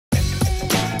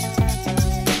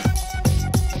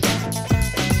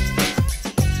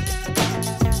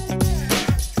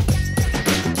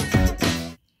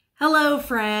Hello,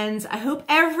 friends. I hope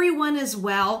everyone is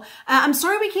well. I'm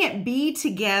sorry we can't be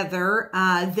together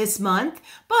this month,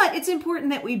 but it's important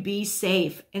that we be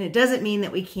safe, and it doesn't mean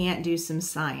that we can't do some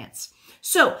science.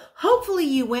 So hopefully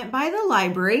you went by the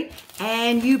library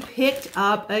and you picked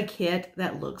up a kit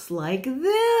that looks like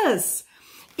this.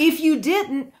 If you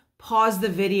didn't, pause the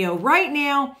video right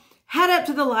now, head up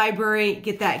to the library,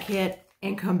 get that kit,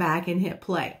 and come back and hit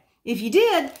play. If you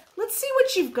did, let's see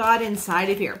what you've got inside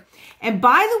of here. And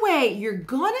by the way, you're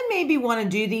gonna maybe want to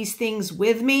do these things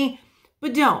with me,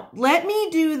 but don't. Let me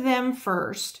do them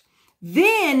first.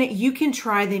 Then you can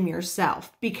try them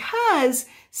yourself, because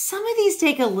some of these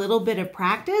take a little bit of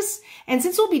practice. And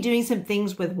since we'll be doing some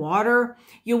things with water,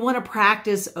 you'll want to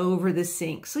practice over the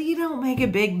sink so you don't make a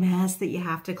big mess that you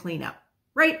have to clean up,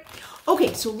 right?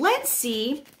 Okay, so let's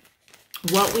see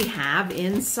what we have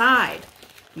inside.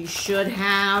 You should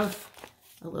have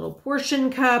a little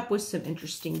portion cup with some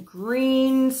interesting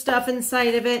green stuff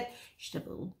inside of it. You should have a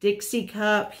little Dixie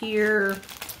cup here.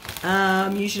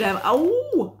 You should have,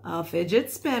 a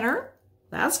fidget spinner.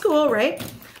 That's cool, right?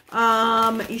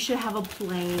 You should have a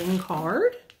playing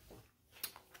card,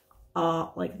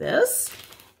 like this.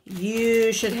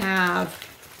 You should have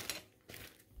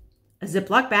a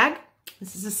Ziploc bag.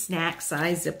 This is a snack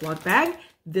size Ziploc bag.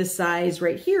 This size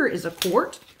right here is a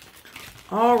quart.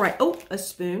 All right, a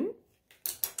spoon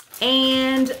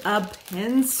and a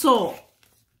pencil.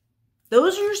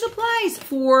 Those are your supplies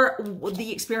for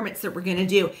the experiments that we're gonna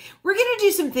do. We're gonna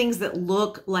do some things that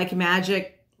look like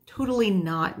magic, totally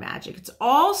not magic. It's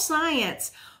all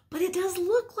science, but it does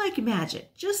look like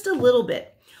magic, just a little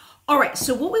bit. All right,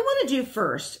 so what we wanna do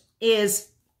first is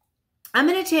I'm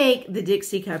gonna take the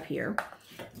Dixie cup here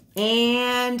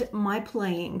and my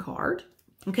playing card.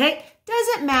 Okay,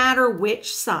 doesn't matter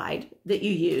which side that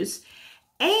you use.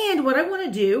 And what I want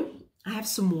to do, I have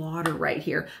some water right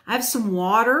here. I have some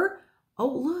water. Oh,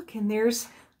 look, and there's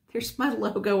my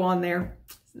logo on there.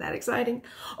 Isn't that exciting?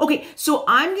 Okay, so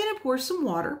I'm going to pour some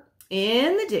water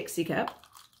in the Dixie cup,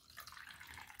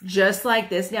 just like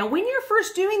this. Now, when you're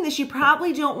first doing this, you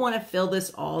probably don't want to fill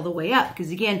this all the way up because,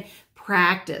 again,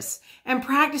 practice and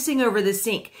practicing over the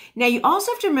sink. Now, you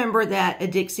also have to remember that a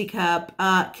Dixie cup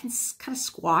can kind of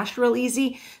squash real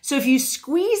easy. So if you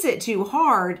squeeze it too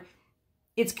hard,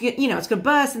 it's going to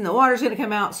bust and the water's going to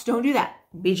come out. So don't do that.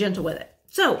 Be gentle with it.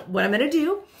 So what I'm going to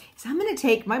do is I'm going to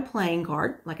take my playing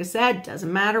card. Like I said,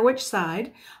 doesn't matter which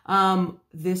side.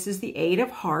 This is the 8 of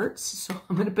hearts. So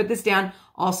I'm going to put this down.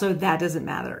 Also, that doesn't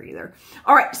matter either.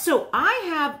 All right, so I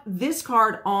have this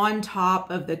card on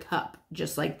top of the cup,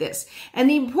 just like this. And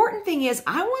the important thing is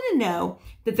I want to know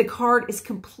that the card is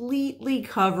completely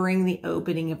covering the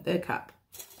opening of the cup.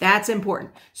 That's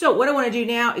important. So what I want to do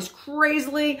now is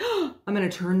crazily, I'm going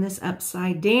to turn this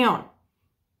upside down.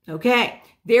 Okay,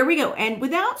 there we go. And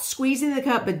without squeezing the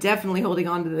cup, but definitely holding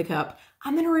on to the cup,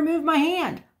 I'm going to remove my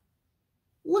hand.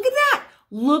 Look at that.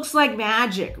 Looks like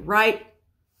magic, right?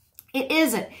 It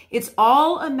isn't. It's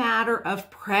all a matter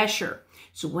of pressure.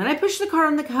 So when I push the card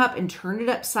on the cup and turn it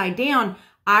upside down,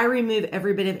 I remove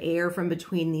every bit of air from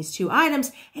between these two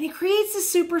items, and it creates a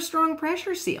super strong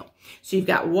pressure seal. So you've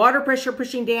got water pressure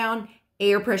pushing down,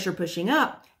 air pressure pushing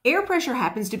up. Air pressure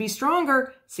happens to be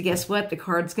stronger, so guess what? The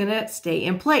card's gonna stay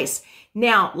in place.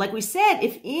 Now, like we said,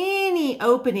 if any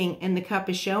opening in the cup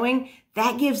is showing,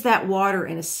 that gives that water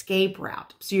an escape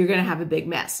route. So you're gonna have a big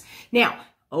mess. Now,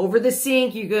 over the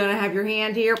sink, you're gonna have your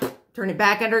hand here, turn it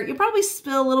back under. You'll probably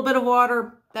spill a little bit of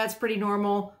water. That's pretty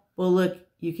normal. Well, look,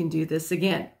 you can do this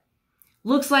again.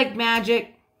 Looks like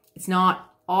magic. It's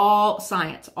not. All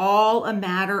science, all a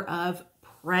matter of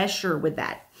pressure with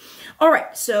that. All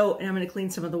right, so and I'm going to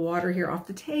clean some of the water here off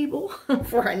the table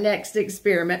for our next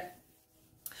experiment.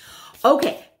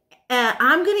 Okay,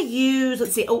 I'm going to use,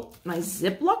 let's see, my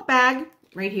Ziploc bag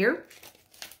right here.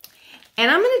 And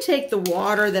I'm going to take the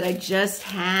water that I just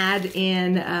had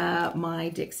in my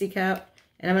Dixie cup,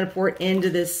 and I'm going to pour it into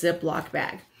this Ziploc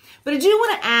bag. But I do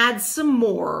want to add some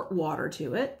more water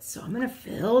to it. So I'm going to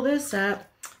fill this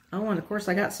up. Oh, and of course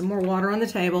I got some more water on the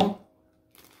table.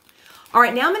 All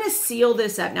right, now I'm going to seal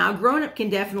this up. Now a grown-up can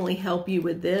definitely help you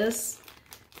with this.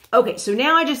 Okay, so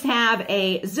now I just have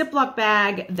a Ziploc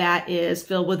bag that is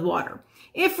filled with water.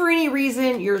 If for any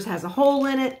reason yours has a hole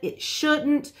in it, it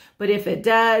shouldn't. But if it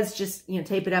does, just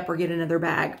tape it up or get another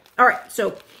bag. All right,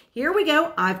 so here we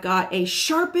go. I've got a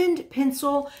sharpened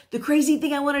pencil. The crazy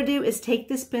thing I want to do is take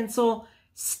this pencil,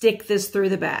 stick this through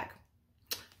the bag.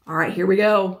 All right, here we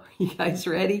go. You guys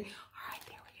ready? All right,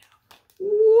 there we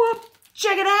go. Whoop,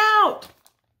 check it out.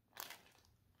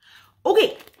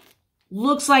 Okay,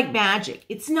 looks like magic.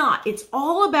 It's not. It's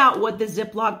all about what the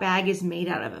Ziploc bag is made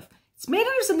out of. It's made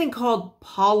out of something called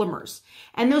polymers,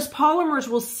 and those polymers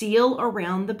will seal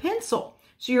around the pencil.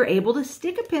 So you're able to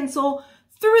stick a pencil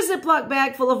through a Ziploc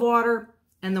bag full of water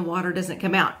and the water doesn't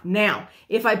come out. Now,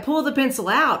 if I pull the pencil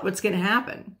out, what's going to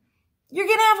happen? You're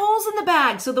going to have holes in the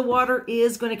bag, so the water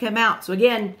is going to come out. So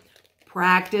again,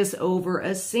 practice over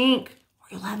a sink or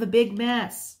you'll have a big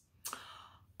mess.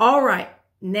 All right,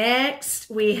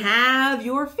 next we have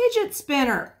your fidget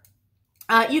spinner.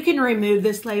 You can remove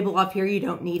this label off here. You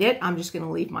don't need it. I'm just going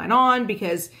to leave mine on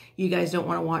because you guys don't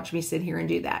want to watch me sit here and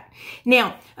do that.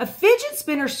 Now, a fidget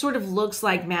spinner sort of looks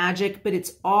like magic, but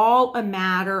it's all a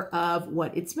matter of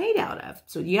what it's made out of.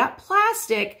 So you got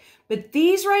plastic, but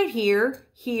these right here,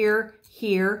 here,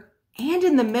 here, and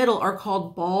in the middle are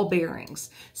called ball bearings.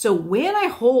 So when I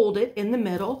hold it in the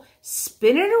middle,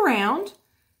 spin it around,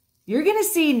 you're going to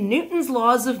see Newton's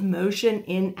laws of motion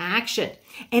in action.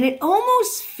 And it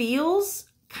almost feels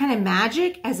kind of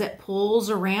magic as it pulls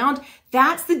around.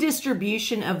 That's the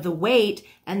distribution of the weight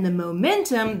and the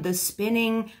momentum, the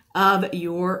spinning of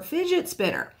your fidget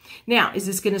spinner. Now, is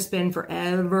this going to spin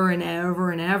forever and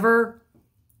ever and ever?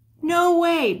 No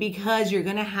way, because you're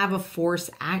going to have a force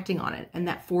acting on it, and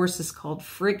that force is called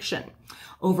friction.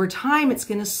 Over time, it's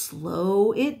going to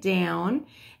slow it down,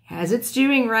 as it's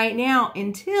doing right now,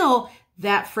 until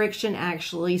that friction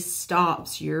actually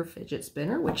stops your fidget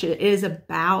spinner, which it is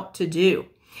about to do.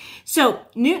 So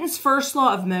Newton's first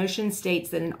law of motion states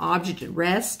that an object at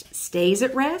rest stays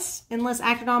at rest unless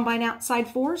acted on by an outside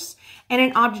force, and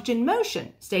an object in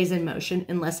motion stays in motion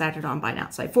unless acted on by an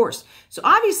outside force. So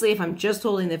obviously, if I'm just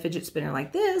holding the fidget spinner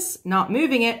like this, not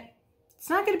moving it, it's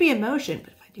not going to be in motion.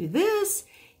 But if I do this,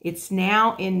 it's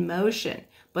now in motion.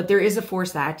 But there is a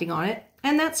force acting on it,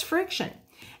 and that's friction.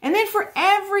 And then for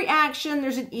every action,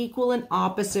 there's an equal and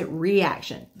opposite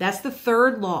reaction. That's the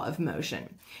third law of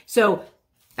motion. So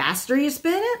faster you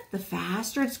spin it, the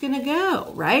faster it's going to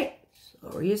go, right?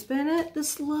 Slower you spin it, the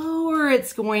slower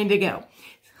it's going to go.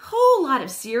 A whole lot of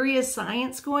serious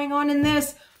science going on in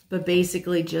this, but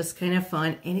basically just kind of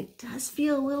fun. And it does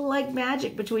feel a little like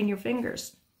magic between your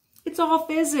fingers. It's all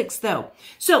physics though.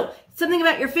 So something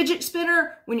about your fidget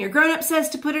spinner, when your grown-up says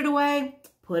to put it away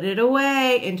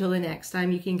until the next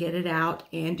time you can get it out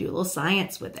and do a little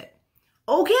science with it.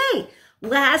 Okay,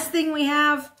 last thing we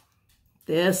have,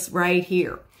 this right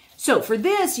here. So for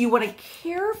this, you want to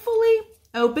carefully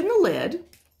open the lid,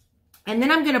 and then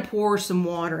I'm going to pour some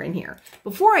water in here.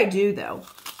 Before I do though,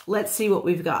 let's see what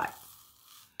we've got.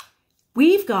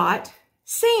 We've got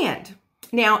sand.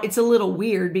 Now it's a little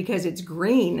weird because it's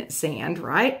green sand,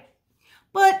 right?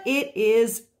 But it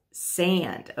is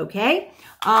sand, okay?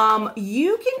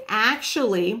 You can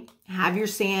actually have your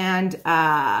sand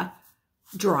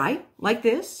dry like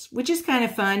this, which is kind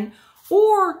of fun.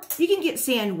 Or you can get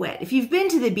sand wet. If you've been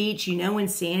to the beach, you know when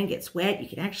sand gets wet, you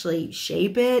can actually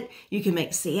shape it. You can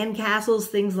make sand castles,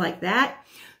 things like that.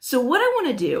 So what I want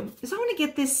to do is I want to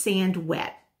get this sand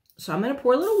wet. So I'm going to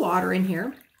pour a little water in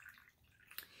here.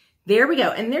 There we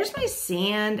go. And there's my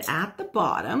sand at the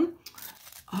bottom.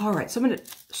 All right, so I'm going to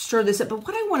stir this up. But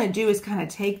what I want to do is kind of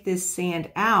take this sand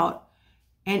out.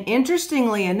 And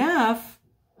interestingly enough,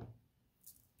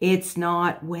 it's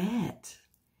not wet.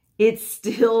 It's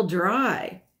still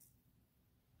dry.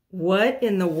 What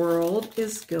in the world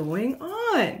is going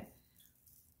on?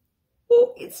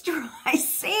 Oh, it's dry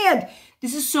sand.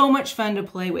 This is so much fun to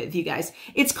play with, you guys.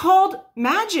 It's called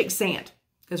magic sand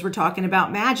because we're talking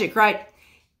about magic, right?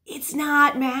 It's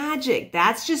not magic.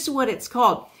 That's just what it's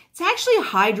called. It's actually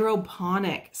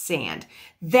hydroponic sand.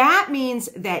 That means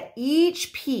that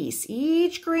each piece,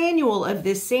 each granule of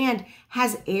this sand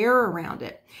has air around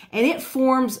it, and it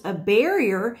forms a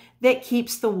barrier that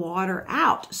keeps the water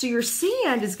out. So your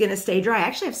sand is going to stay dry. I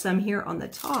actually have some here on the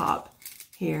top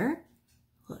here.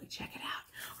 Look, check it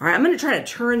out. All right, I'm going to try to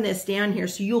turn this down here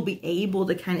so you'll be able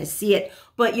to kind of see it,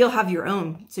 but you'll have your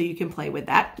own so you can play with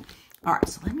that. All right,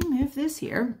 so let me move this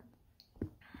here.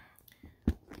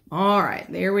 All right,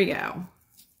 there we go.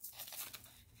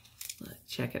 Look,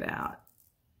 check it out.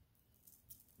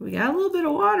 We got a little bit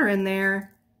of water in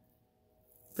there,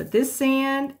 but this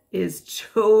sand is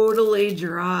totally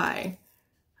dry.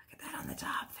 Look at that on the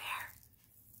top there.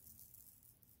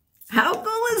 How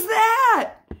cool is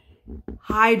that?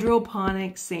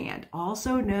 Hydroponic sand,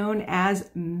 also known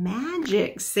as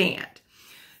magic sand.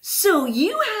 So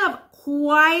you have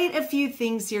quite a few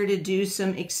things here to do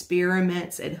some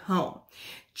experiments at home.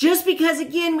 Just because,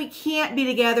 again, we can't be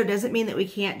together doesn't mean that we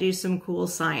can't do some cool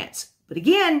science. But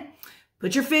again,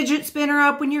 put your fidget spinner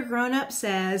up when your grown-up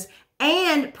says,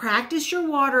 and practice your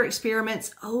water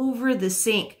experiments over the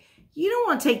sink. You don't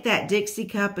want to take that Dixie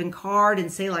cup and card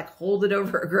and say like, hold it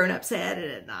over a grown-up's head and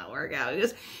it not work out.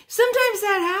 Because sometimes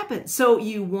that happens. So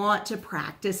you want to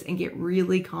practice and get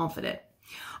really confident.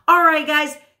 All right,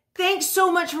 guys. Thanks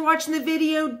so much for watching the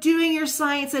video, doing your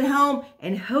science at home,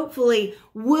 and hopefully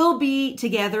we'll be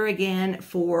together again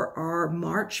for our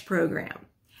March program.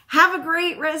 Have a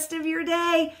great rest of your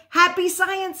day. Happy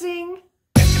sciencing!